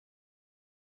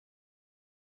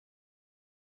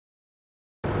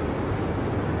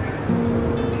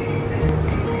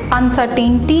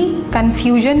Uncertainty,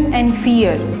 confusion and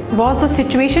fear was a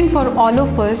situation for all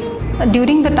of us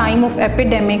during the time of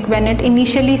epidemic when it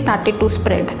initially started to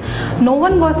spread. No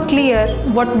one was clear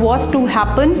what was to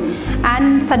happen,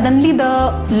 and suddenly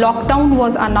the lockdown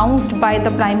was announced by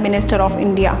the Prime Minister of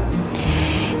India.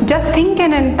 Just think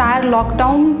an entire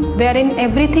lockdown wherein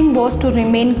everything was to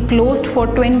remain closed for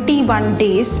 21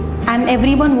 days and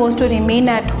everyone was to remain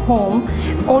at home.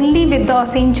 Only with the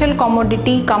essential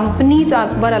commodity companies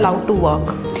were allowed to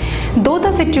work. Though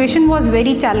the situation was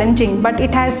very challenging, but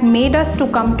it has made us to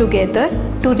come together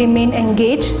to remain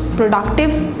engaged,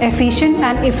 productive, efficient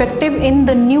and effective in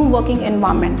the new working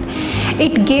environment.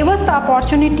 It gave us the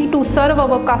opportunity to serve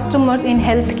our customers in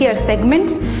healthcare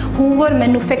segments who were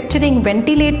manufacturing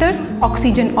ventilators,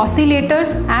 oxygen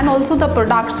oscillators and also the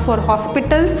products for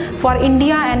hospitals for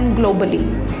India and globally.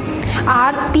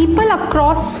 Our people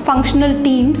across functional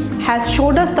teams has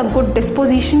showed us the good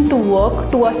disposition to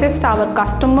work to assist our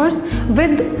customers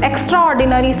with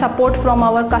extraordinary support from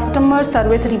our customer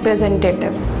service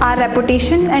representative. Our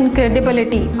reputation and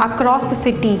credibility across the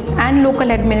city and local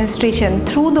administration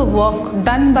through the work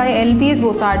done by LPS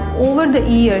Bossard over the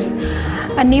years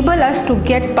enable us to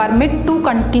get permit to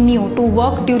continue to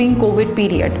work during COVID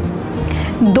period.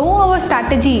 Though our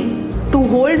strategy to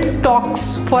hold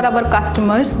stocks for our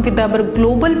customers with our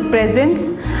global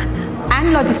presence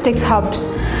and logistics hubs,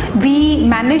 we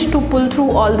managed to pull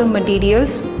through all the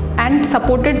materials and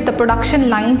supported the production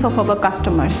lines of our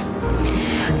customers.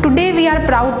 Today we are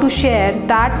proud to share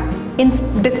that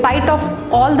despite of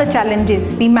all the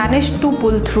challenges, we managed to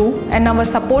pull through and our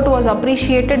support was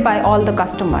appreciated by all the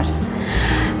customers.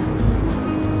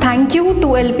 Thank you to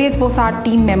LPS Bossard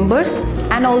team members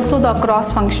and also the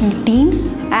cross-functional teams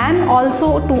and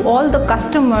also to all the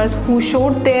customers who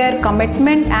showed their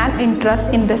commitment and interest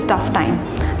in this tough time.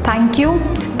 Thank you.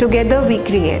 Together we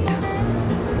create.